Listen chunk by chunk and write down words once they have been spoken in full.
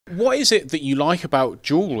What is it that you like about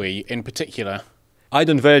jewellery in particular? I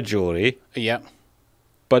don't wear jewellery. Yeah.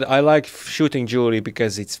 But I like shooting jewellery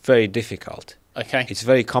because it's very difficult. Okay. It's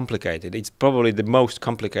very complicated. It's probably the most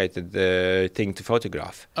complicated thing to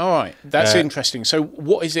photograph. All right. That's interesting. So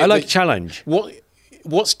what is it? I like challenge.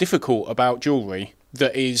 What's difficult about jewellery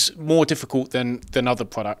that is more difficult than other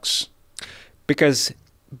products? Because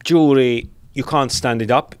jewellery, you can't stand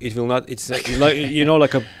it up. It will not. It's like,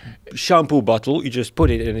 like a shampoo bottle. You just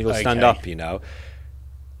put it and it will stand up. You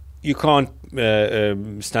can't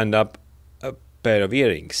stand up a pair of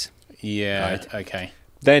earrings. Yeah. Right? Okay.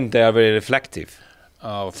 Then they are very reflective.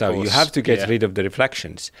 Oh, of so course. You have to get rid of the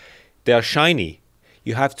reflections. They are shiny.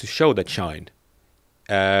 You have to show that shine.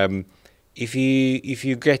 If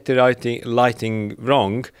you get the lighting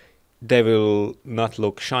wrong, they will not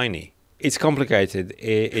look shiny. It's complicated.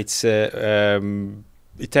 It's very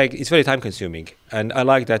time consuming, and I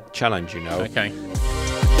like that challenge. Okay.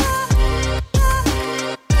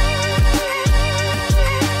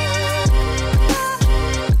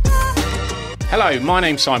 Hello, my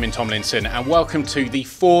name's Simon Tomlinson, and welcome to the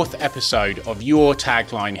 4th episode of Your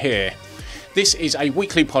Tagline Here. This is a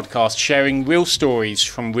weekly podcast sharing real stories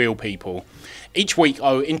from real people. Each week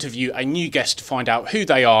I will interview a new guest to find out who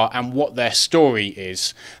they are and what their story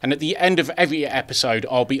is. And at the end of every episode,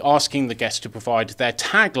 I'll be asking the guest to provide their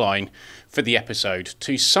tagline for the episode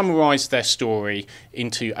to summarise their story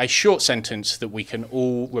into a short sentence that we can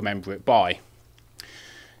all remember it by.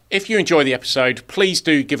 If you enjoy the episode, please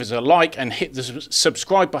do give us a like and hit the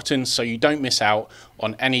subscribe button so you don't miss out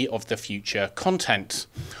on any of the future content.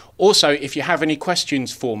 Also, if you have any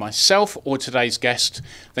questions for myself or today's guest,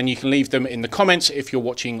 then you can leave them in the comments if you're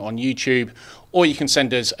watching on YouTube, or you can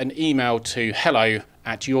send us an email to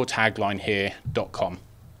hello@yourtaglinehere.com.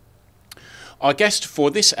 Our guest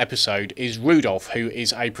for this episode is Rudolf, who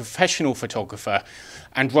is a professional photographer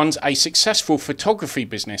and runs a successful photography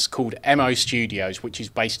business called MO Studios, which is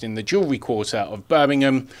based in the Jewellery Quarter of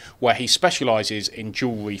Birmingham, where he specialises in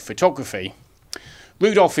jewellery photography.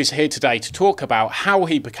 Rudolf is here today to talk about how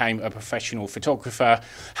he became a professional photographer,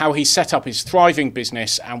 how he set up his thriving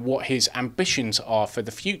business, and what his ambitions are for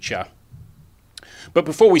the future. But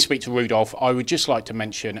before we speak to Rudolf, I would just like to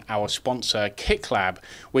mention our sponsor, KitLab,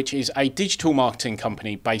 which is a digital marketing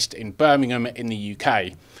company based in Birmingham in the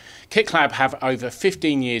UK. KitLab have over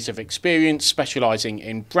 15 years of experience specialising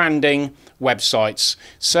in branding, websites,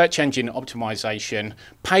 search engine optimization,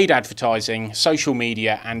 paid advertising, social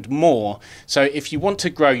media and more. So if you want to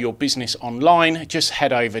grow your business online, just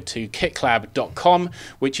head over to kitlab.com,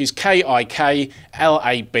 which is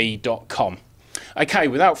KIKLAB.com. Okay,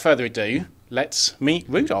 without further ado, let's meet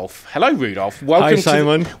Rudolf. Hello, Rudolf. Welcome. Hi,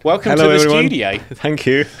 Simon. Welcome Hello, to the everyone. studio. Thank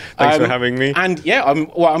you. Thanks for having me. And yeah,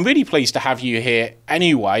 I'm really pleased to have you here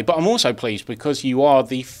anyway, but I'm also pleased because you are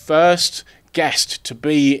the first guest to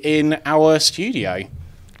be in our studio.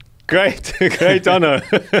 Great honour.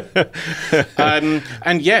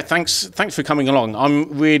 And yeah, thanks for coming along. I'm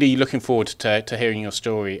really looking forward to hearing your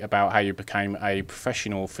story about how you became a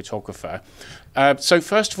professional photographer. So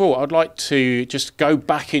first of all, I'd like to just go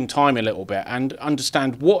back in time a little bit and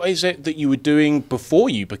understand what is it that you were doing before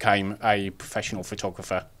you became a professional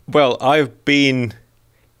photographer? Well, I've been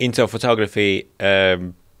into photography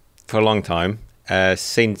for a long time,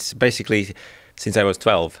 since I was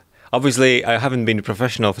 12. Obviously, I haven't been a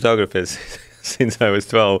professional photographer since I was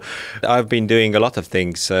 12. I've been doing a lot of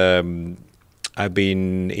things. I've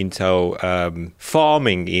been into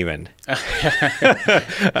farming even,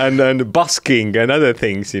 and busking and other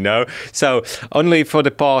things, So only for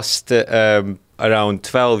the past around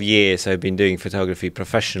 12 years, I've been doing photography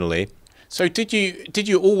professionally. So did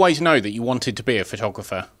you always know that you wanted to be a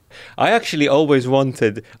photographer? I actually always knew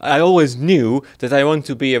that I want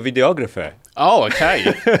to be a videographer. Oh,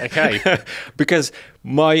 okay, okay. Because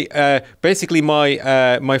my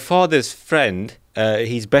father's friend,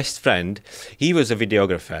 his best friend, he was a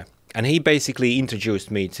videographer, and he basically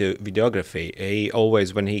introduced me to videography. He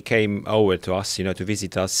always, when he came over to us, to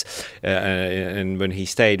visit us, and when he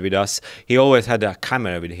stayed with us, he always had a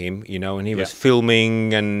camera with him, and he was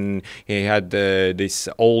filming, and he had these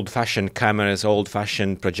old-fashioned cameras,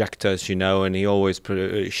 old-fashioned projectors, and he always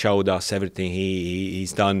showed us everything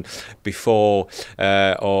he's done before,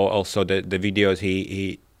 or also the videos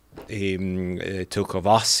he took of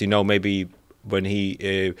us, maybe when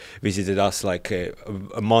he visited us like a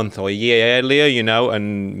month or a year earlier,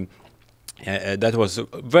 and that was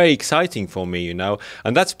very exciting for me, and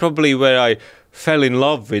that's probably where I fell in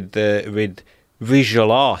love with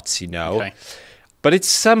visual arts, Okay. But it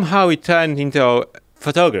turned into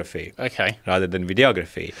photography, okay, rather than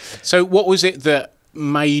videography. So what was it that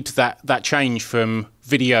made that change from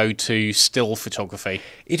video to still photography?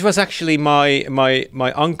 It was actually my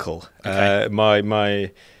uncle. Okay.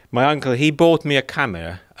 My uncle, he bought me a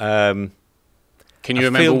camera. Can you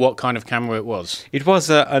remember what kind of camera it was? It was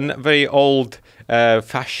a very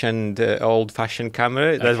old-fashioned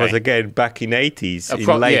camera. That was again back in 80s, in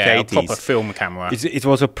late 80s. A proper film camera. It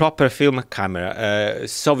was a proper film camera,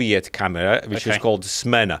 Soviet camera, which was called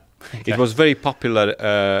Smena. Okay. It was very popular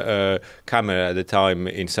camera at the time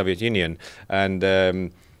in Soviet Union, and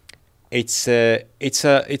it's a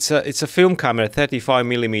film camera,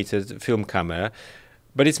 35mm film camera,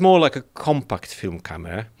 but it's more like a compact film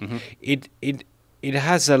camera. Mm-hmm. It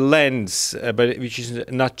has a lens, but which is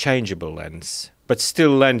not changeable lens, but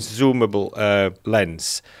still zoomable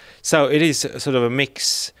lens. So it is sort of a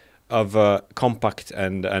mix of compact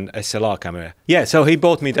and SLR camera. Yeah, so he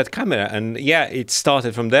bought me that camera, and yeah, it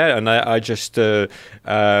started from there, and I just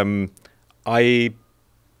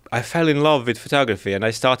I fell in love with photography, and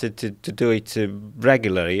I started to do it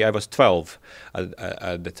regularly. I was 12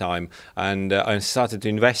 at the time, and I started to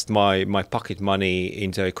invest my pocket money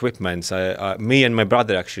into equipment. Me and my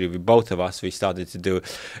brother, actually, both of us, we started to do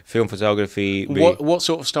film photography. What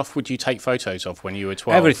sort of stuff would you take photos of when you were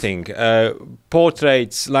 12? Everything.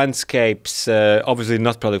 Portraits, landscapes, obviously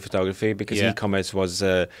not product photography, because e-commerce was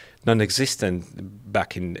non-existent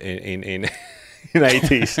back in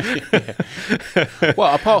 80s.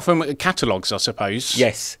 Well, apart from catalogues, I suppose.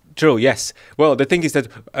 Yes, true, yes. Well, the thing is that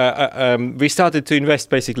we started to invest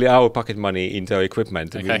basically our pocket money into our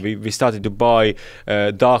equipment. Okay. We started to buy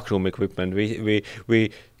darkroom equipment.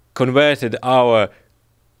 We converted our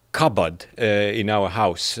cupboard in our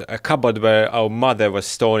house, a cupboard where our mother was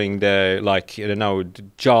storing the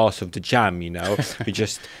jars of the jam, we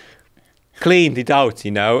just cleaned it out,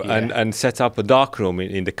 and set up a darkroom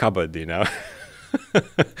in the cupboard,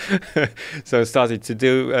 So I started to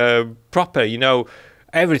do proper,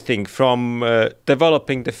 everything from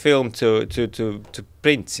developing the film to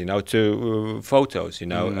prints, to photos,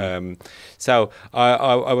 So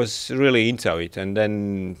I was really into it, and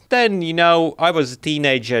then I was a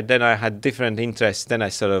teenager. Then I had different interests. Then I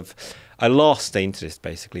lost the interest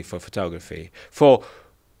basically for photography. But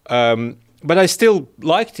I still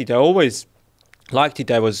liked it. I always liked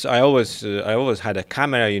it. I always had a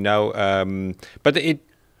camera, but it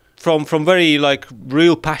from very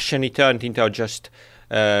real passion, it turned into just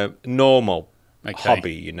normal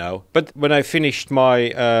hobby, But when I finished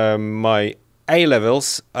my my A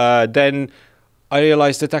levels, then I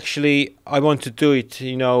realized that actually I want to do it,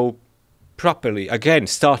 properly again.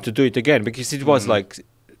 Start to do it again, because it was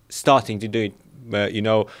starting to do it.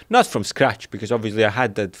 Not from scratch, because obviously I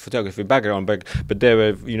had that photography background, but there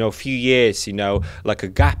were, a few years, like a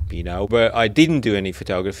gap, where I didn't do any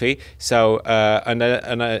photography. So, and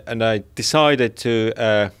I decided to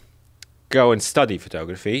go and study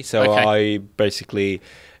photography. So I basically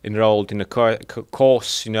enrolled in a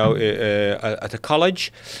course, at a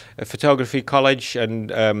college, a photography college,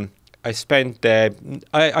 and I spent there.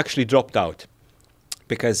 I actually dropped out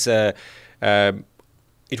because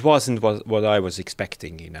it wasn't what I was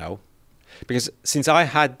expecting, because since I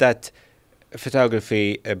had that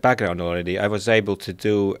photography background already, I was able to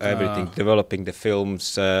do everything, developing the films.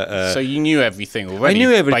 So you knew everything already. I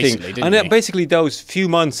knew everything, basically, didn't you? Basically those few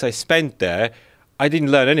months I spent there, I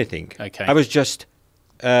didn't learn anything. Okay. I was just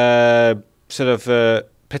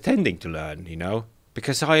pretending to learn,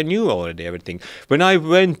 because I knew already everything. When I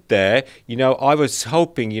went there, I was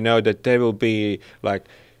hoping, that there will be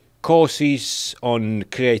courses on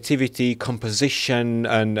creativity, composition,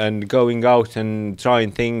 and going out and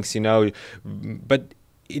trying things, but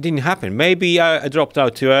it didn't happen. Maybe I dropped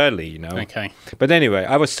out too early, Okay. But anyway,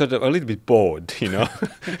 I was sort of a little bit bored,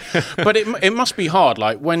 But it must be hard,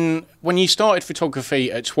 when you started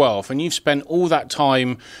photography at 12 and you've spent all that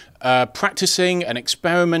time practicing and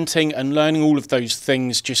experimenting and learning all of those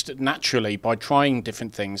things just naturally by trying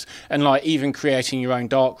different things, and even creating your own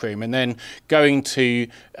darkroom, and then going to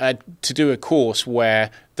do a course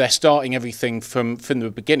where they're starting everything from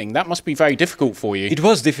the beginning. That must be very difficult for you. It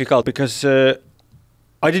was difficult because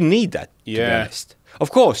I didn't need that, to be honest.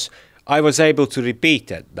 Of course, I was able to repeat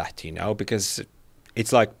that, because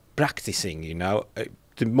it's like practicing,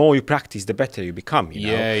 The more you practice, the better you become,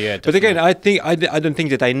 Yeah, definitely. But again, I don't think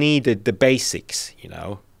that I needed the basics,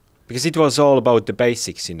 because it was all about the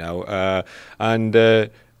basics, and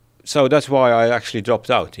so that's why I actually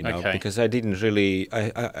dropped out, because I didn't really.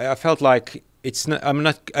 I felt like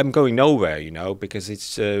I'm going nowhere, because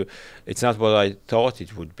it's not what I thought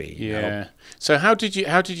it would be. Yeah. So how did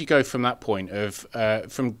you go from that point of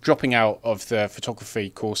from dropping out of the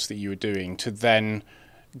photography course that you were doing to then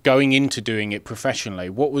going into doing it professionally?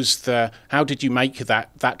 What was how did you make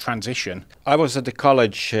that transition? I was at the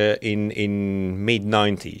college in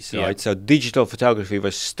mid-90s, right? So digital photography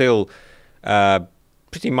was still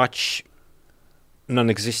pretty much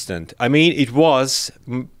non-existent. I mean, it was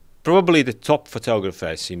probably the top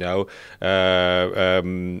photographers,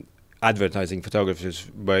 advertising photographers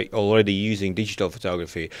were already using digital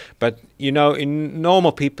photography. But, in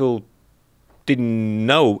normal people didn't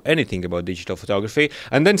know anything about digital photography.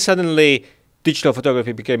 And then suddenly digital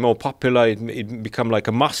photography became more popular. It became like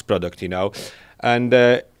a mass product, and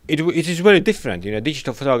it is very different.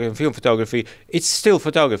 Digital photography and film photography, it's still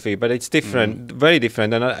photography, but it's different, very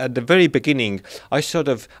different. And at the very beginning, I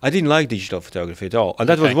didn't like digital photography at all. And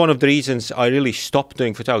that was one of the reasons I really stopped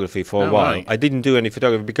doing photography for a while. Right. I didn't do any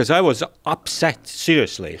photography because I was upset,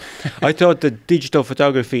 seriously. I thought that digital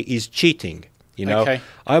photography is cheating.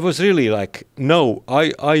 I was really like, no, I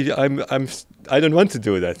don't want to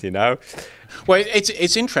do that. Well,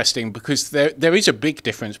 it's interesting because there is a big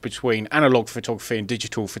difference between analog photography and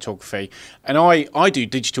digital photography, and I do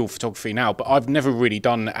digital photography now, but I've never really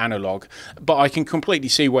done analog. But I can completely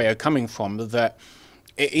see where you're coming from. That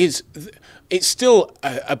it's still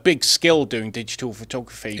a big skill doing digital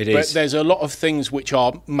photography, but there's a lot of things which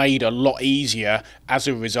are made a lot easier as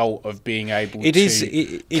a result of being able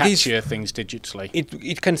to capture things digitally.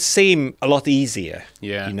 It can seem a lot easier,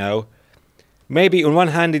 Maybe on one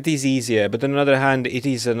hand it is easier, but on the other hand it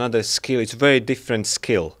is another skill. It's a very different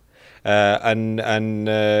skill,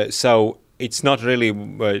 so it's not really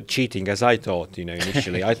cheating as I thought,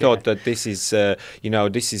 initially. I thought that this is,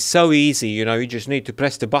 this is so easy. You just need to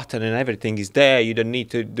press the button and everything is there. You don't need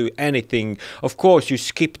to do anything. Of course, you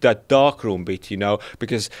skip that darkroom bit,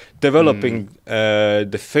 because developing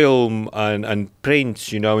the film and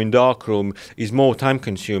prints, in darkroom is more time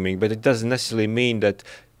consuming. But it doesn't necessarily mean that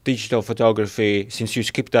digital photography, since you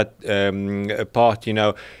skip that part,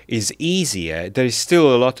 is easier. There is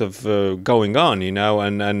still a lot of going on,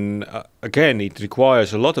 and again, it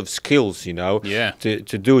requires a lot of skills, to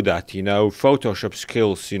do that, Photoshop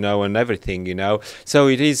skills, and everything, So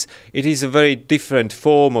it is a very different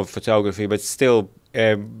form of photography, but still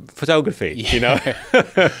photography,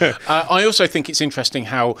 I also think it's interesting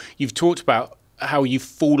how you've talked about how you've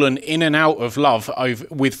fallen in and out of love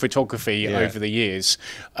with photography over the years.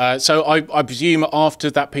 So I presume after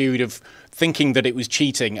that period of thinking that it was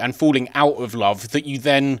cheating and falling out of love, that you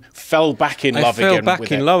then fell back in love again. I fell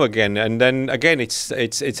back in love again, and then again, it's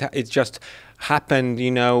just happened.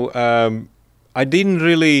 I didn't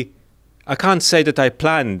really. I can't say that I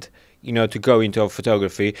planned, to go into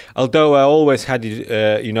photography. Although I always had it,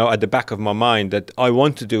 at the back of my mind that I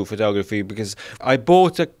want to do photography because I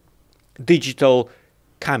bought a digital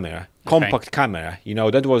camera, compact camera,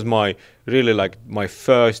 that was my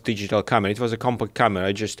first digital camera. It was a compact camera.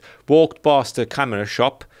 I just walked past the camera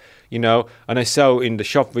shop, and I saw in the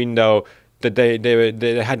shop window that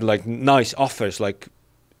they had like nice offers, like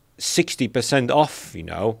 60% off,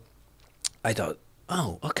 I thought,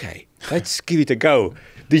 oh, okay, let's give it a go.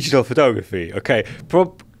 Digital photography, okay.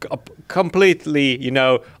 Completely,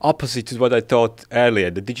 opposite to what I thought earlier,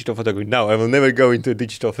 the digital photography. No, I will never go into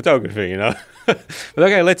digital photography, But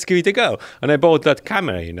okay, let's give it a go. And I bought that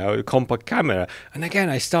camera, a compact camera. And again,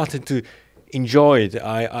 I started to enjoy it.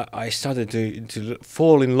 I started to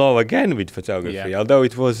fall in love again with photography, although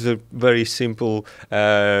it was a very simple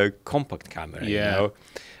compact camera,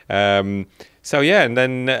 So yeah, and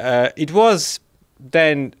then it was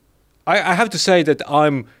then, I have to say that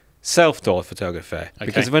I'm self-taught photographer,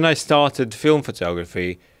 because when I started film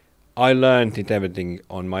photography, I learned it everything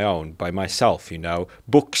on my own, by myself,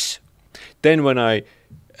 books. Then when I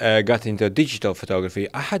got into digital photography,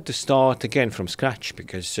 I had to start again from scratch,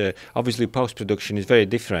 because obviously post-production is very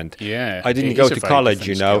different. I didn't go to college,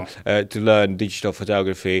 to learn digital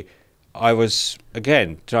photography. I was,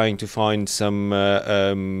 again, trying to find some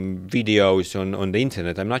videos on the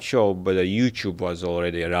internet. I'm not sure whether YouTube was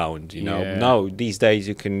already around, Now, these days,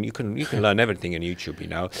 you can learn everything on YouTube,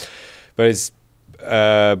 Whereas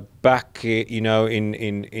back,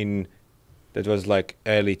 in that was like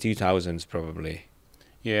early 2000s, probably.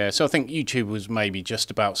 Yeah, so I think YouTube was maybe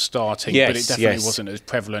just about starting, but it definitely wasn't as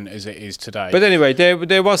prevalent as it is today. But anyway,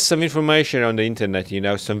 there was some information on the internet,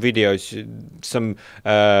 some videos, some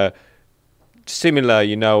similar,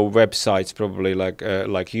 websites, probably like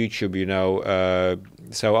YouTube,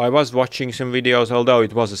 So I was watching some videos, although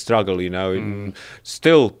it was a struggle,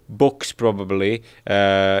 Still books, probably.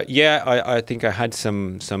 I think I had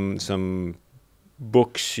some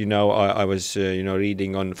books, I was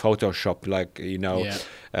reading on Photoshop, like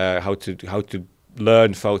how to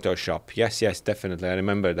learn Photoshop. Yes, yes, definitely. I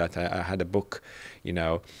remember that. I had a book, you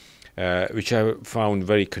know, which I found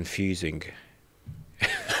very confusing.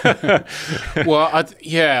 Well,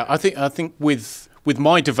 I think with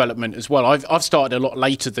my development as well, I've started a lot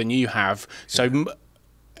later than you have, so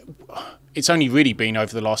it's only really been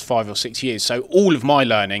over the last 5 or 6 years. So all of my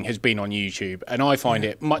learning has been on YouTube, and I find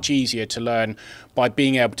it much easier to learn by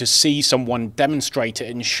being able to see someone demonstrate it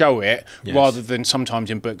and show it, rather than sometimes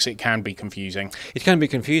in books it can be confusing. It can be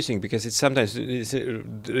confusing because sometimes it's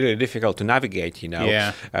really difficult to navigate, you know.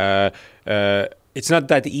 Yeah. It's not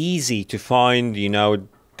that easy to find, you know,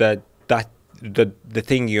 the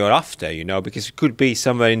thing you're after, you know, because it could be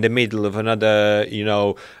somewhere in the middle of another, you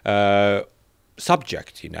know,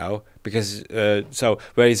 subject, you know, because so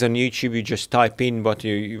whereas on YouTube you just type in what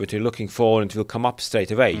you're looking for and it will come up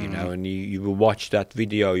straight away, you know, and you will watch that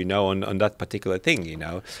video, you know, on that particular thing, you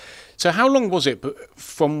know. So how long was it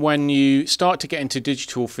from when you started to get into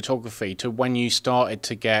digital photography to when you started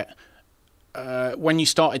to get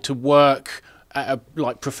work at a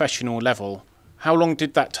like professional level? How long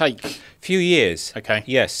did that take? Few years. Okay.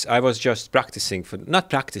 Yes, I was just practicing not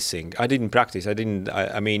practicing. I didn't practice. I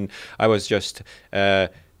mean, I was just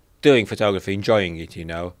doing photography, enjoying it, you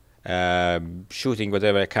know, shooting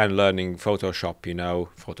whatever I can, learning Photoshop, you know,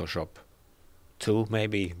 Photoshop 2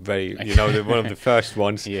 maybe, you know, one of the first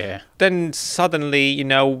ones. Yeah. Then suddenly, you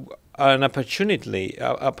know, an opportunity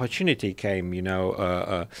came, you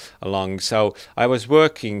know, along. So I was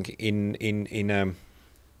working in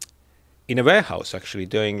a warehouse, actually,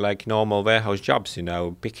 doing like normal warehouse jobs, you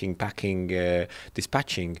know, picking, packing,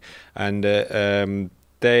 dispatching, and they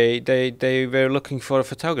were looking for a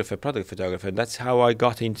photographer, product photographer. That's how I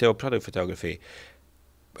got into product photography.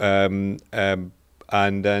 And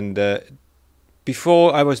then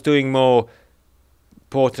before I was doing more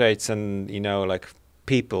portraits and, you know, like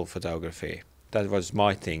people photography. That was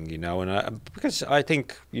my thing, you know, and because I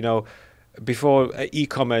think, you know, before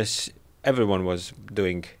e-commerce, everyone was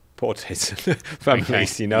doing portraits and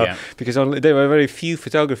families, you know, because there were very few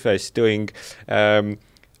photographers doing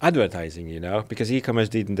advertising, you know, because e-commerce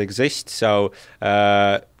didn't exist. So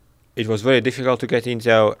it was very difficult to get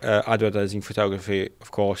into advertising photography,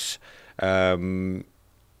 of course.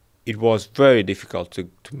 It was very difficult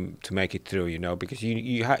to make it through, you know, because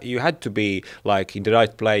you had to be like in the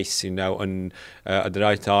right place, you know, and at the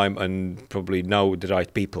right time, and probably know the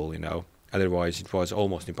right people, you know. Otherwise, it was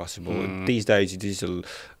almost impossible. These days, it is a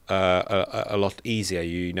lot easier.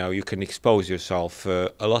 You know, you can expose yourself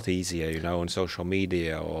a lot easier, you know, on social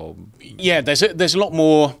media or. Yeah, there's a lot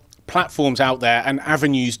more platforms out there and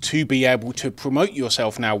avenues to be able to promote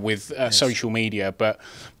yourself now with social media, but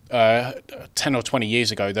 10 or 20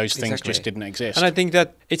 years ago, those things just didn't exist. And I think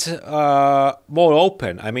that it's more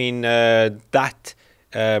open. I mean, that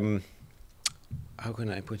how can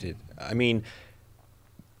I put it? I mean,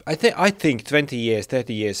 I think 20 years,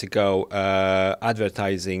 30 years ago,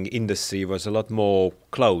 advertising industry was a lot more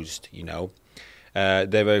closed, you know.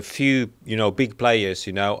 There were few, you know, big players,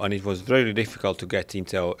 you know, and it was very difficult to get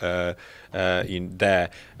into in there,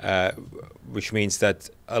 which means that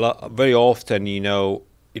very often, you know,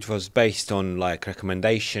 it was based on like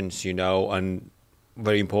recommendations, you know, and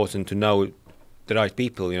very important to know the right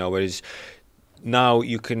people, you know, whereas now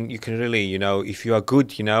you can really, you know, if you are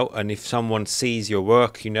good, you know, and if someone sees your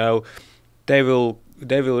work, you know, they will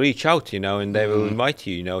reach out, you know, and they will invite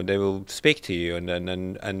you, you know, they will speak to you,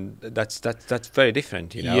 and that's very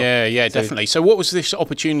different, you know. Yeah, so definitely. So what was this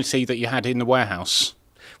opportunity that you had in the warehouse?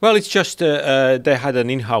 Well, it's just they had an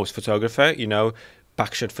in-house photographer, you know,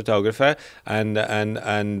 backshot photographer, and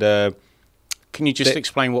can you just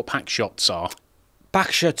explain what pack shots are?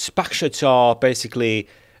 Backshots are basically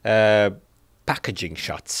packaging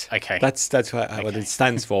shots. Okay. That's what it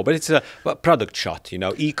stands for. But it's a product shot, you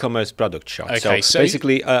know, e-commerce product shot. Okay. So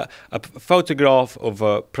basically a photograph of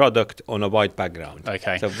a product on a white background.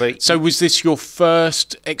 Okay. So, so was this your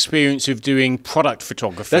first experience of doing product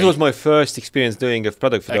photography? That was my first experience doing of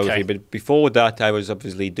product photography. Okay. But before that, I was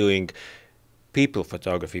obviously doing people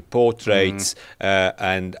photography, portraits,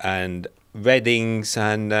 and weddings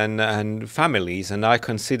and families, and I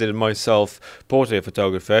considered myself portrait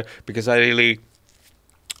photographer because I really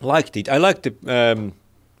liked it. I liked the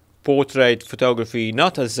portrait photography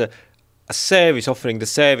not as a service, offering the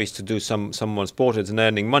service to do someone's portraits and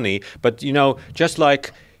earning money, but, you know, just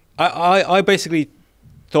like I basically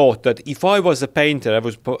thought that if I was a painter,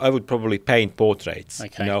 I would probably paint portraits.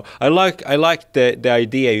 Okay. You know, I liked the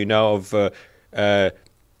idea, you know, of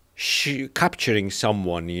capturing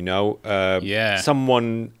someone, you know,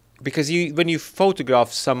 someone, because when you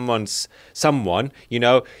photograph someone, you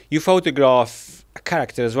know, you photograph a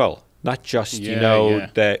character as well. not just Yeah.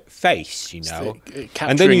 their face,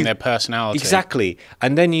 Capturing their personality. Exactly,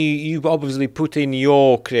 and then you obviously put in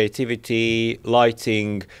your creativity,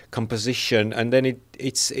 lighting, composition, and then it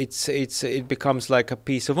becomes like a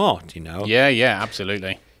piece of art, Yeah,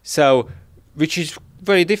 absolutely. So, which is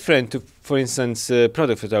very different to, for instance,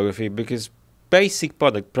 product photography, because basic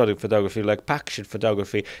product photography, like package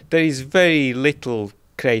photography, there is very little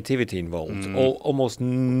creativity involved, or almost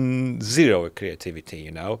zero creativity,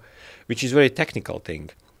 which is a very technical thing.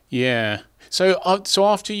 Yeah. So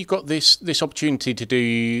after you got this opportunity to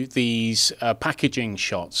do these packaging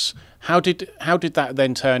shots, how did that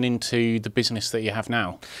then turn into the business that you have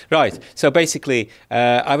now? Right. So basically,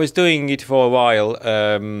 I was doing it for a while,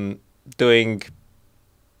 doing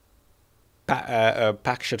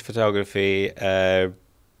package photography,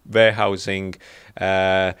 warehousing,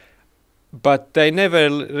 but they never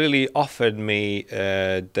really offered me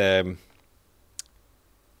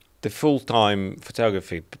the full-time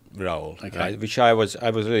photography role, Okay. right? Which I was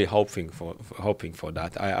really hoping for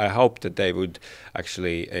that. I hoped that they would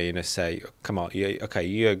actually say, come on,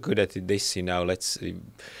 you're good at this, let's,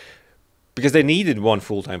 because they needed one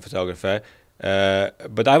full-time photographer.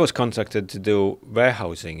 But I was contracted to do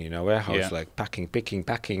warehousing, like packing,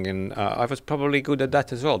 and I was probably good at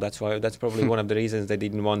that as well. That's probably one of the reasons they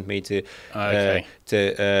didn't want me to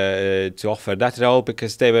offer that role,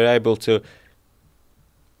 because they were able to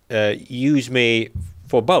use me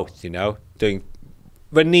for both, doing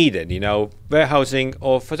when needed, warehousing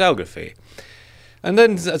or photography. And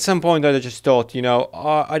then at some point I just thought,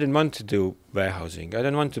 I didn't want to do warehousing. I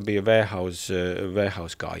don't want to be a warehouse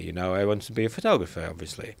guy, I want to be a photographer,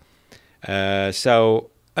 obviously. And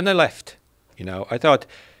I left, I thought,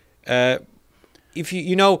 if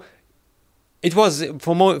it was,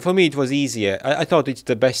 for me, it was easier. I thought it's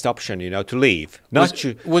the best option, to leave.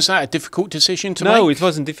 Was that a difficult decision to make? No, it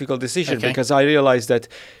wasn't a difficult decision, because I realized that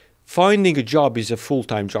finding a job is a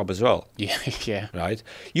full-time job as well. Yeah. Right?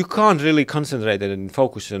 You can't really concentrate and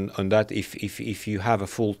focus on that if you have a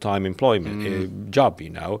full-time employment job,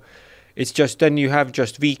 It's just then you have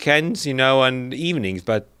just weekends, and evenings,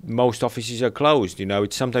 but most offices are closed,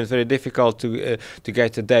 It's sometimes very difficult to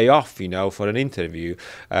get a day off, for an interview.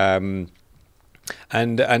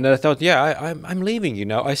 And I thought, I'm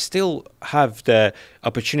leaving, I still have the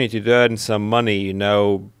opportunity to earn some money,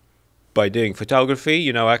 by doing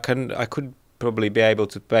photography. I could probably be able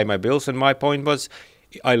to pay my bills. And my point was,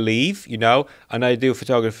 I leave, and I do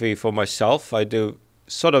photography for myself. I do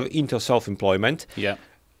sort of into self-employment. Yeah.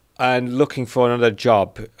 And looking for another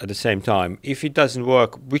job at the same time. If it doesn't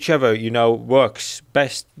work, whichever, works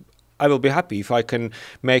best, I will be happy if I can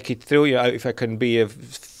make it through. If I can be a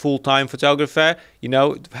full-time photographer,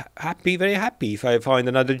 happy, very happy. If I find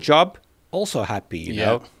another job, also happy, you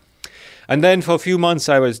know. And then for a few months,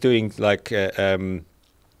 I was doing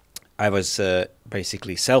I was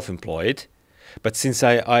basically self-employed. But since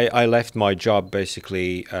I left my job,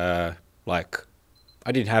 basically, I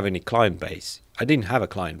didn't have any client base. I didn't have a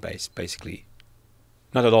client base, basically,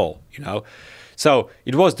 not at all, So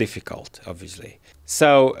it was difficult, obviously.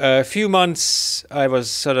 So a few months, I was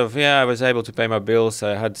sort of, I was able to pay my bills.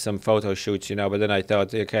 I had some photo shoots, but then I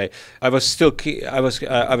thought, okay, I was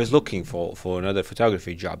looking for another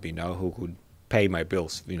photography job, who could pay my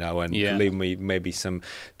bills, and leave me maybe some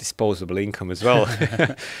disposable income as well.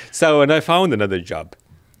 So, and I found another job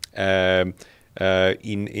in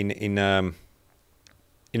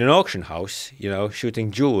an auction house,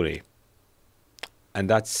 shooting jewelry. And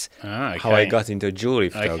that's how I got into jewelry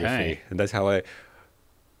photography. And that's how I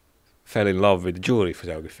fell in love with jewelry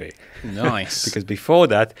photography. Nice. Because before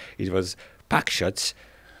that, it was pack shots,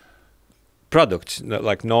 products,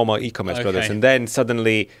 like normal e-commerce products. And then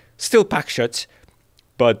suddenly, still pack shots,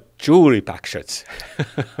 but jewelry pack shots.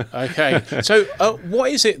 Okay. So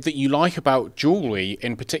what is it that you like about jewelry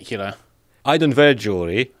in particular? I don't wear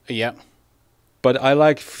jewelry. Yeah. But I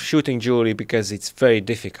like shooting jewelry because it's very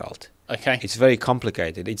difficult. Okay. It's very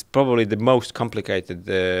complicated. It's probably the most complicated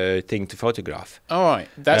thing to photograph. All right.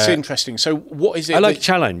 That's interesting. So what is it? I like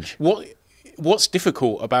challenge. What's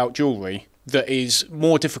difficult about jewelry that is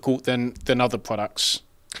more difficult than other products?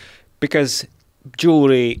 Because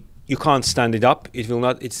jewelry, you can't stand it up. It will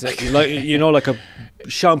not. It's like, like a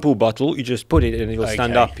shampoo bottle. You just put it and it will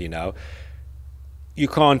stand up, You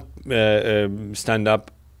can't stand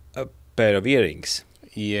up a pair of earrings.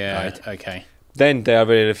 Yeah. Right? Okay. Then they are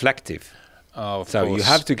very reflective. Oh, so course. You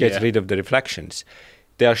have to get rid of the reflections.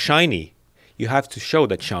 They are shiny. You have to show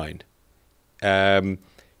that shine.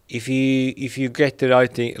 If you get the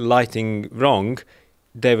lighting wrong,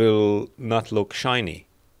 they will not look shiny.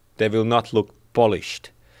 They will not look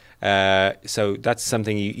polished. So that's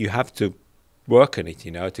something you have to work on it,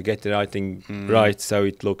 to get the right thing right, so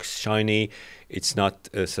it looks shiny. It's not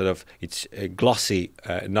it's glossy,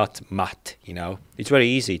 not matte. It's very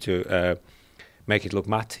easy to make it look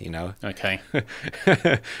matte. Okay.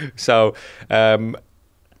 So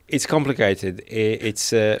it's complicated.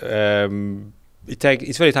 It's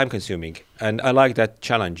very time consuming, and I like that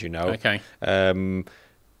challenge. Okay. And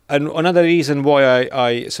another reason why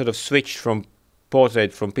I sort of switched from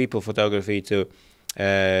portrait, from people photography to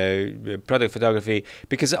product photography,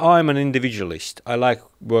 because I'm an individualist. I like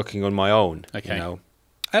working on my own. Okay.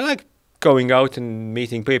 I like going out and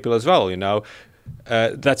meeting people as well.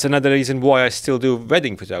 That's another reason why I still do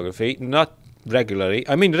wedding photography, not regularly.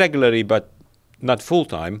 I mean regularly, but not full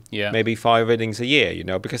time. Yeah. Maybe 5 weddings a year.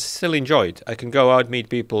 Because I still enjoy it. I can go out, meet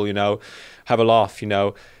people. Have a laugh.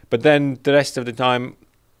 But then the rest of the time,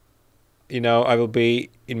 I will be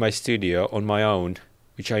in my studio on my own,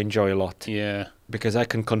 which I enjoy a lot. Yeah. Because I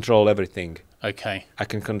can control everything. Okay. I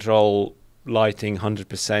can control lighting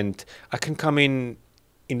 100%. I can come in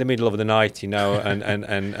the middle of the night,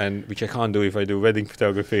 and which I can't do if I do wedding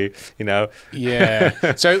photography,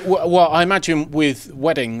 Yeah. So, well, I imagine with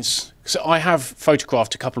weddings, so I have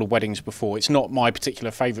photographed a couple of weddings before. It's not my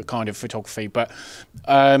particular favourite kind of photography, but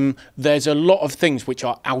there's a lot of things which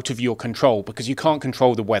are out of your control, because you can't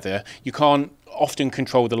control the weather. You can't often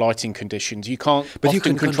control the lighting conditions. You can't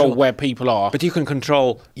control where people are. But you can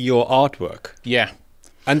control your artwork. Yeah.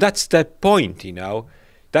 And that's the point,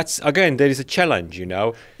 That's, again, there is a challenge,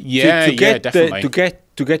 Yeah, definitely.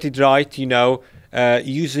 To get it right,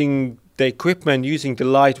 using the equipment, using the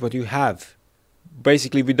light, what you have,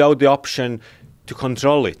 basically without the option to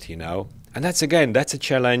control it, And that's a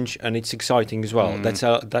challenge, and it's exciting as well.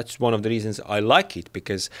 That's one of the reasons I like it,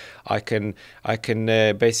 because I can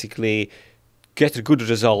basically get good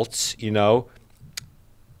results,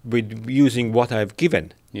 with using what I've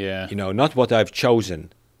given. Yeah. Not what I've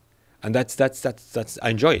chosen. And that's I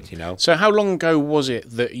enjoy it, So how long ago was it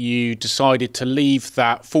that you decided to leave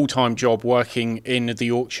that full-time job working in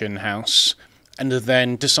the auction house and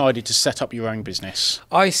then decided to set up your own business?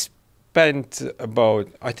 I spent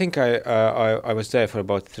I think I was there for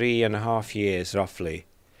about 3.5 years roughly.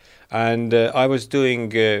 And I was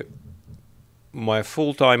doing my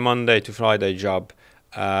full-time Monday to Friday job,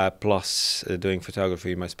 plus doing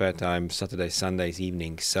photography in my spare time, Saturdays, Sundays,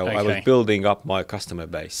 evenings. So I was building up my customer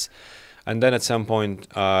base. And then at some point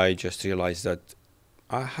I just realized that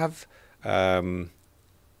I have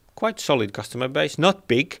quite solid customer base, not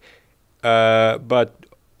big, but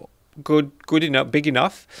good enough, big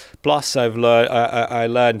enough. Plus I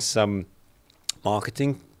learned some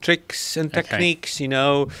marketing tricks and techniques.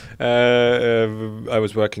 I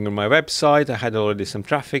was working on my website. I had already some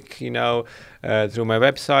traffic, through my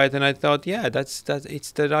website, and I thought,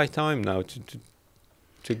 it's the right time now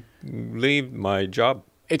to leave my job.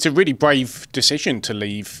 It's a really brave decision to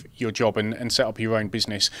leave your job and set up your own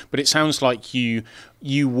business, but it sounds like you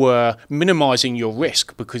were minimising your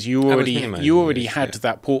risk, because you already had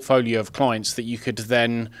that portfolio of clients that you could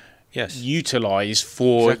then utilise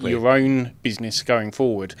for your own business going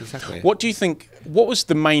forward. Exactly. What do you think? What was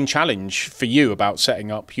the main challenge for you about setting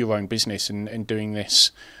up your own business and doing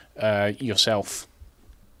this yourself?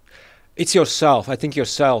 It's yourself. I think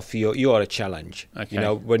yourself. You are a challenge. Okay.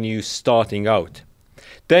 When you're starting out.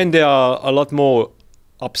 Then there are a lot more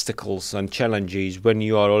obstacles and challenges when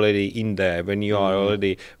you are already in there, when you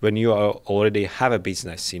already have a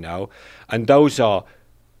business, and those are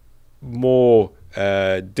more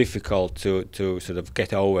difficult to sort of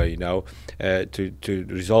get over, to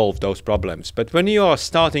resolve those problems. But when you are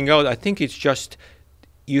starting out, I think it's just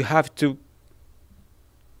you have to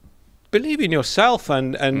believe in yourself,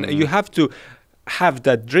 and you have to have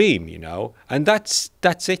that dream, and that's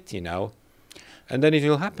it, and then it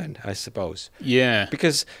will happen, I suppose. Yeah.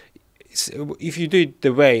 Because if you do it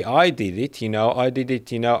the way I did it,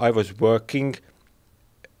 I was working,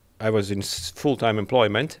 I was in full-time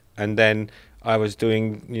employment, and then I was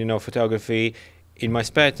doing, photography in my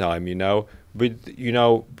spare time,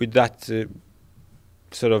 with that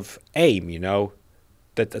sort of aim,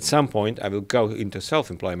 that at some point I will go into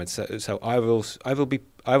self-employment. So I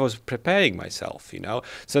was preparing myself,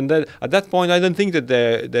 So then at that point, I don't think that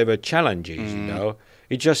there were challenges,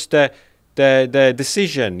 It's just the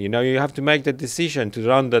decision, you have to make the decision to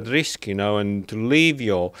run that risk, and to leave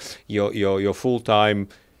your full-time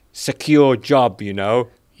secure job,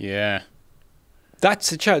 Yeah.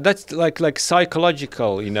 That's that's like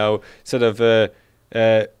psychological, sort of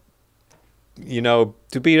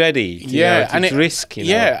to be ready, to risk,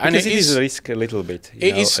 and because it is a risk a little bit.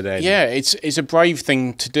 It's a brave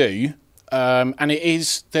thing to do, And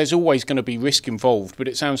there's always going to be risk involved, but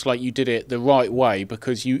it sounds like you did it the right way,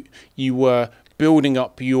 because you were building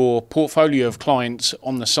up your portfolio of clients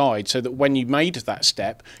on the side, so that when you made that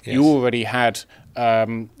step, yes, you already had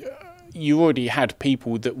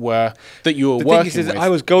people that you were working with. I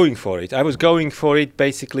was going for it. I was going for it.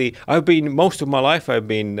 Basically, most of my life I've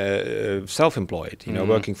been self-employed,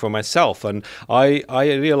 working for myself, and I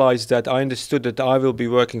realized that I understood that I will be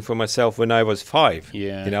working for myself when I was 5.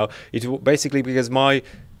 Yeah. It's basically because I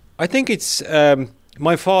think it's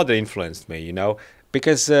my father influenced me,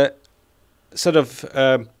 because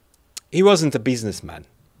he wasn't a businessman.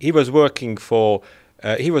 He was working for.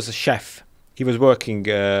 He was a chef. He was working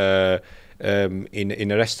in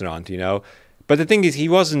a restaurant, But the thing is, he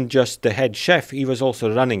wasn't just the head chef. He was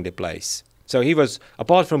also running the place. So he was,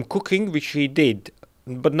 apart from cooking, which he did,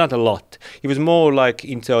 but not a lot. He was more like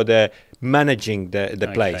into the managing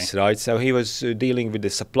the place, right? So he was dealing with the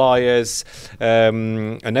suppliers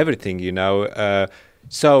and everything, and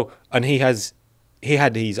he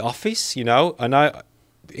had his office, and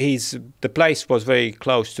the place was very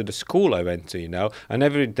close to the school I went to, and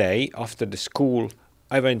every day after the school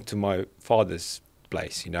I went to my father's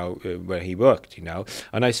place, where he worked,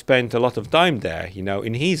 and I spent a lot of time there,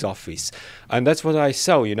 in his office, and that's what I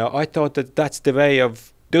saw, I thought that that's the way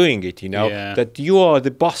of doing it, Yeah. that you are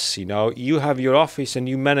the boss, you have your office and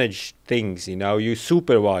you manage things, you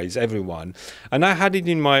supervise everyone, and I've had it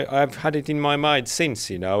in my mind since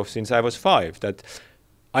I was 5, that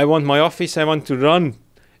I want my office, I want to run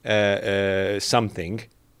something,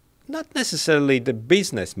 not necessarily the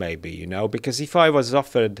business maybe, because if I was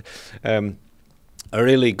offered a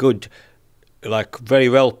really good, like very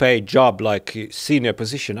well paid job, like senior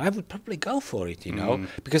position, I would probably go for it,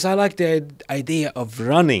 because I like the idea of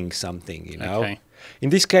running something, Okay. In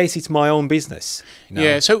this case, it's my own business.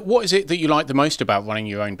 Yeah, so what is it that you like the most about running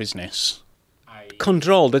your own business?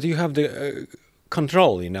 Control, that you have the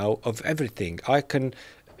control, of everything.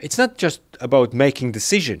 It's not just about making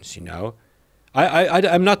decisions,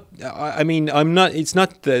 I'm not. It's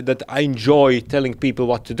not that I enjoy telling people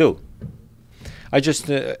what to do. I just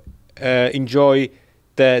enjoy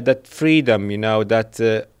that freedom,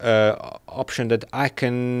 that option that I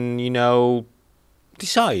can,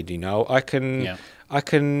 decide. I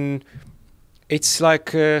can. It's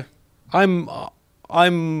like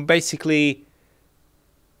I'm basically.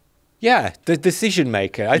 Yeah, the decision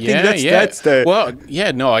maker. I think that's the... Well, yeah,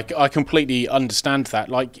 no, I completely understand that.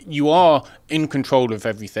 Like, you are in control of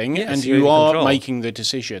everything, yes, and you are making the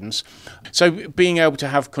decisions. So being able to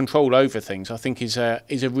have control over things, I think, is a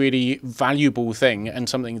really valuable thing, and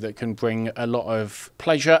something that can bring a lot of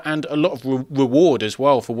pleasure and a lot of reward as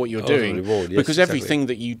well for what you're doing. Reward, yes, because everything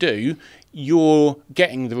that you do, you're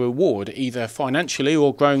getting the reward, either financially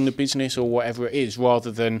or growing the business or whatever it is, rather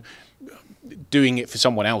than doing it for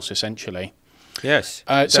someone else, essentially. Yes.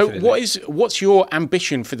 So what's your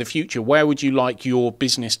ambition for the future? Where would you like your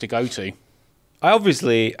business to go to? I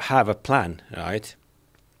obviously have a plan, right?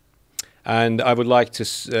 And I would like to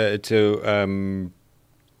set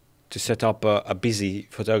up a busy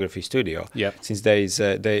photography studio. Yeah. Since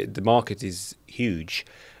the market is huge,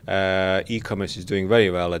 e-commerce is doing very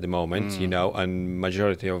well at the moment, and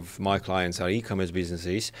majority of my clients are e-commerce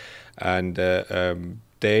businesses, and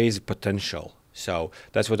there is potential. So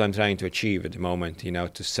that's what I'm trying to achieve at the moment,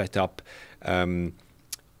 to set up, to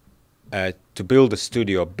build a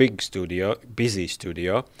studio, a big studio, busy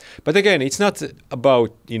studio. But again, it's not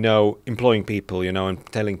about, employing people, and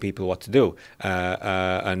telling people what to do.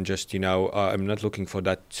 And just, I'm not looking for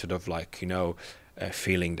that sort of like,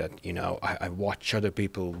 feeling that, I watch other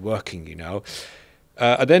people working,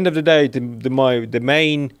 At the end of the day, the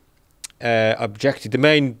main objective, the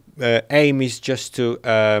main aim is just to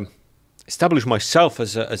establish myself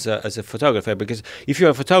as a photographer, because if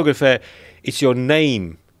you're a photographer, it's your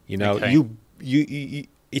name, Okay.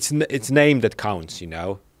 it's name that counts,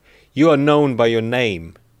 you are known by your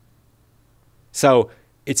name. So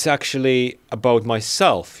it's actually about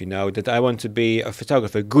myself, that I want to be a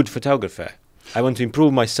photographer, good photographer. I want to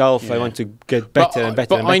improve myself. Yeah. I want to get better and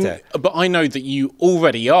better and better. But I know that you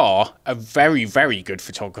already are a very, very good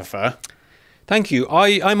photographer. Thank you.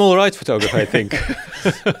 I'm all right photographer, I think.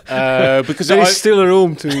 Because there's still a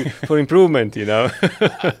room for improvement, Yeah,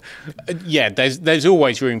 there's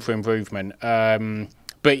always room for improvement.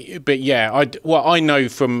 But yeah, I know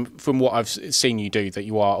from what I've seen you do that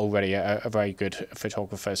you are already a very good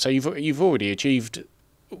photographer. So you've already achieved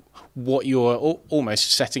what you're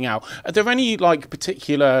almost setting out. Are there any like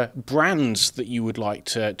particular brands that you would like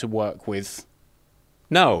to work with?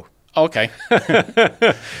 No. Okay.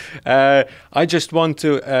 I just want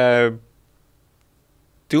to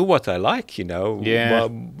do what I like, you know. Yeah. Well,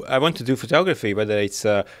 I want to do photography, whether it's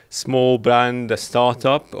a small brand, a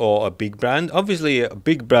startup, or a big brand. Obviously, a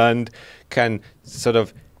big brand can sort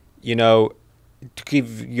of, you know, to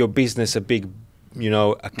give your business a big, you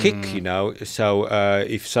know, a kick, you know. So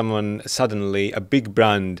if someone suddenly, a big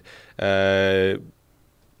brand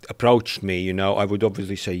approached me, you know, I would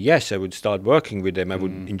obviously say yes. I would start working with them. I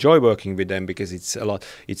would enjoy working with them because it's a lot.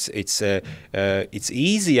 It's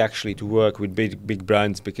easy actually to work with big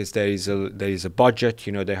brands because there is a budget.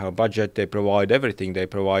 You know, they have a budget. They provide everything. They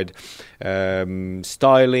provide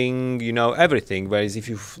styling. You know, everything. Whereas if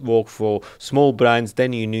you work for small brands,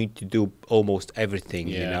 then you need to do almost everything.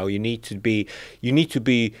 Yeah. You know, you need to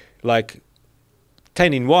be like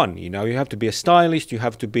 10 in 1, you know. You have to be a stylist, you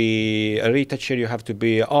have to be a retoucher, you have to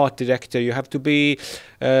be an art director, you have to be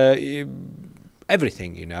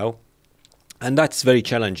everything, you know. And that's very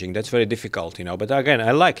challenging, that's very difficult, you know. But again,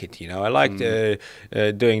 I like it, you know. I like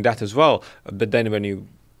doing that as well. But then when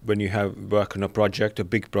you have work on a project, a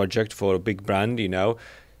big project for a big brand, you know,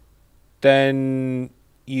 then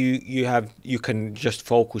you can just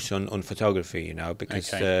focus on photography, you know,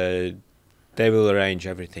 because they will arrange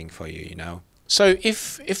everything for you, you know. So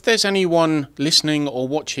if there's anyone listening or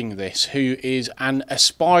watching this who is an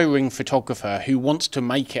aspiring photographer who wants to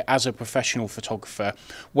make it as a professional photographer,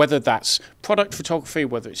 whether that's product photography,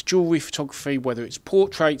 whether it's jewellery photography, whether it's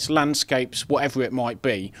portraits, landscapes, whatever it might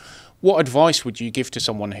be, what advice would you give to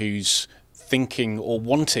someone who's thinking or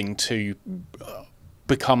wanting to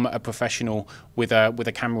become a professional with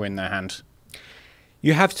a camera in their hand?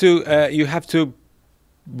 You have to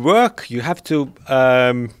work. You have to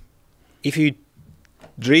if you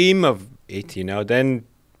dream of it, you know, then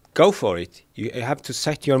go for it. You have to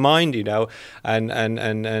set your mind, you know, and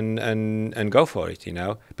go for it, you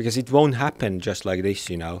know, because it won't happen just like this,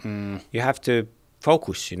 you know. You have to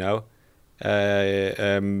focus, you know.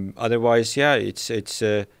 Otherwise, yeah, it's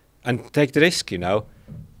and take the risk, you know.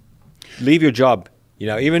 Leave your job, you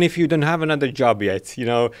know, even if you don't have another job yet, you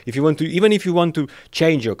know. If you want to, even if you want to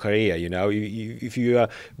change your career, you know, if you are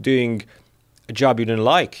doing a job you don't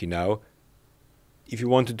like, you know. If you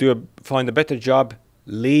want to find a better job,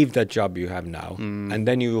 leave that job you have now, and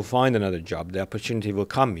then you will find another job. The opportunity will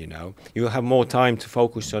come, you know. You will have more time to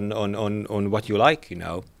focus on what you like, you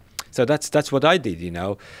know. So that's what I did, you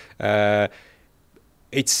know.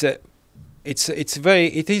 It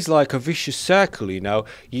is like a vicious circle, you know.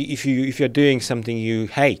 If you're doing something you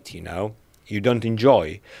hate, you know, you don't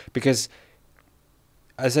enjoy, because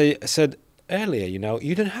as I said earlier, you know,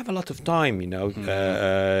 you don't have a lot of time, you know,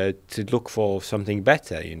 to look for something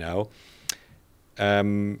better, you know,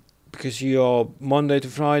 because you're Monday to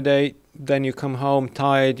Friday, then you come home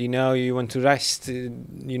tired, you know, you want to rest,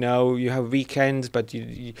 you know, you have weekends, but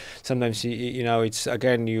you sometimes, you know, it's,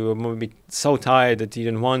 again, you might be so tired that you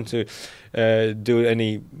don't want to do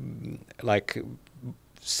any, like,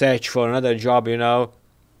 search for another job, you know.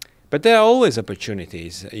 But there are always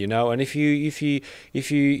opportunities, you know, and if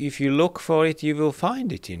you look for it, you will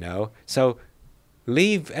find it, you know. So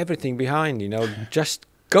leave everything behind, you know. Just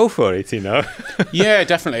go for it, you know. Yeah,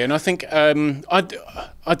 definitely. And I think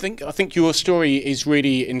I think your story is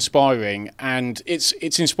really inspiring, and it's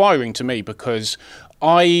inspiring to me because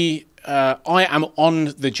I am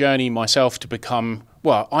on the journey myself to become.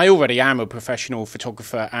 Well, I already am a professional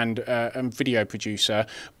photographer and video producer,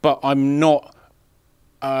 but I'm not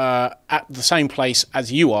at the same place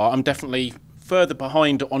as you are. I'm definitely further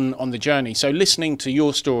behind on the journey. So listening to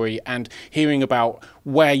your story and hearing about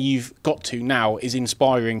where you've got to now is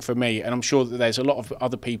inspiring for me, and I'm sure that there's a lot of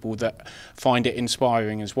other people that find it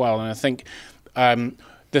inspiring as well. And I think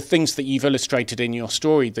the things that you've illustrated in your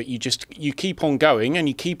story, that you keep on going and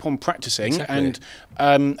you keep on practicing. Exactly.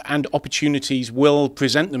 And opportunities will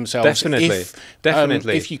present themselves.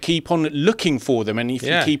 Definitely. If you keep on looking for them, and if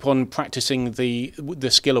you keep on practicing the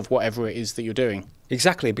skill of whatever it is that you're doing.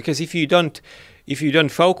 Exactly, because if you don't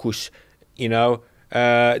focus, you know,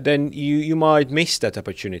 then you might miss that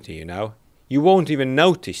opportunity, you know. You won't even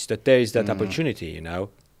notice that there is that opportunity, you know.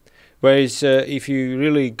 Whereas if you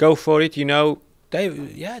really go for it, you know, there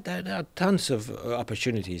are tons of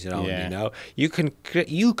opportunities around, you know. You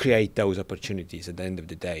create those opportunities at the end of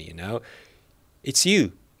the day, you know. It's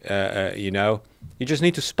you, you know. You just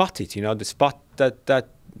need to spot it, you know, the spot that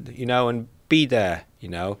you know, and be there, you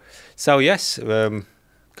know. So yes,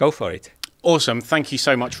 go for it. Awesome. Thank you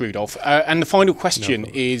so much, Rudolf. And the final question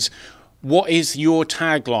is, what is your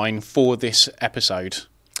tagline for this episode?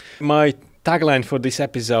 My tagline for this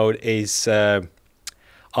episode is,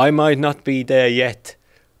 I might not be there yet,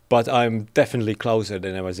 but I'm definitely closer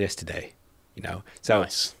than I was yesterday, you know. So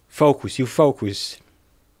nice. Focus,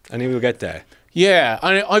 and you will get there. Yeah,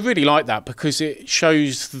 I really like that because it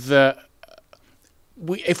shows that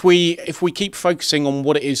if we keep focusing on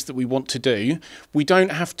what it is that we want to do, we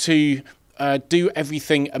don't have to do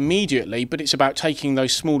everything immediately, but it's about taking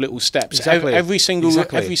those small little steps. Exactly. Every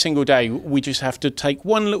single day, we just have to take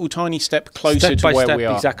one little tiny step closer to where we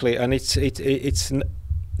are. Exactly, and it's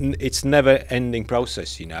never-ending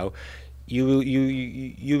process. You know,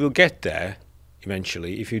 you will get there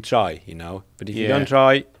eventually if you try. You know, but if you don't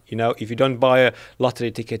try, you know, if you don't buy a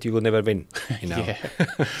lottery ticket, you will never win. You know.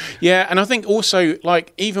 Yeah, and I think also,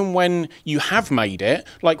 like, even when you have made it,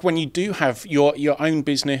 like when you do have your own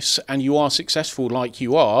business and you are successful like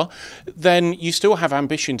you are, then you still have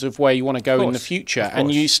ambitions of where you want to go in the future,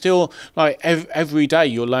 and you still, like, every day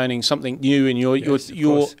you're learning something new, and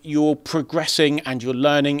you're progressing and you're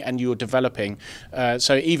learning and you're developing.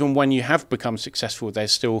 So even when you have become successful,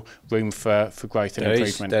 there's still room for growth and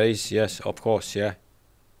improvement. There is, yes, of course, yeah.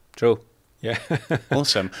 True. Yeah.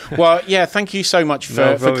 Awesome. Well, yeah, thank you so much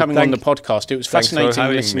for coming on the podcast. It was fascinating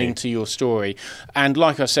listening to your story. And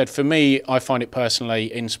like I said, for me, I find it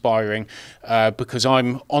personally inspiring because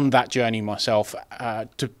I'm on that journey myself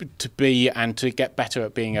to be and to get better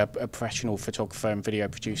at being a professional photographer and video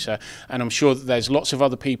producer. And I'm sure that there's lots of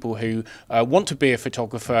other people who want to be a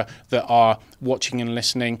photographer that are watching and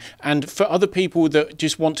listening. And for other people that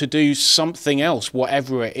just want to do something else,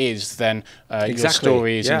 whatever it is, then your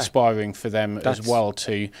story is inspiring for them as well.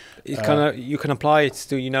 To you can apply it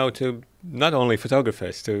to, you know, to not only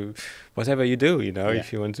photographers, to whatever you do. You know,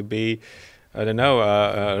 if you want to be, I don't know,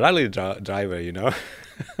 a rally driver, you know.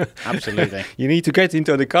 Absolutely. You need to get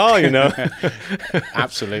into the car, you know.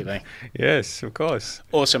 Absolutely. Yes, of course.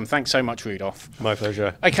 Awesome. Thanks so much, Rudolf. My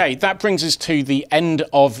pleasure. Okay, that brings us to the end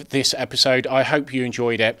of this episode. I hope you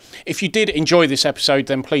enjoyed it. If you did enjoy this episode,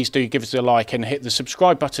 then please do give us a like and hit the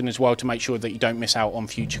subscribe button as well to make sure that you don't miss out on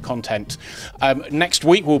future content. Next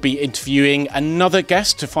week, we'll be interviewing another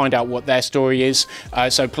guest to find out what their story is.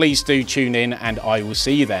 So please do tune in, and I will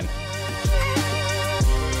see you then.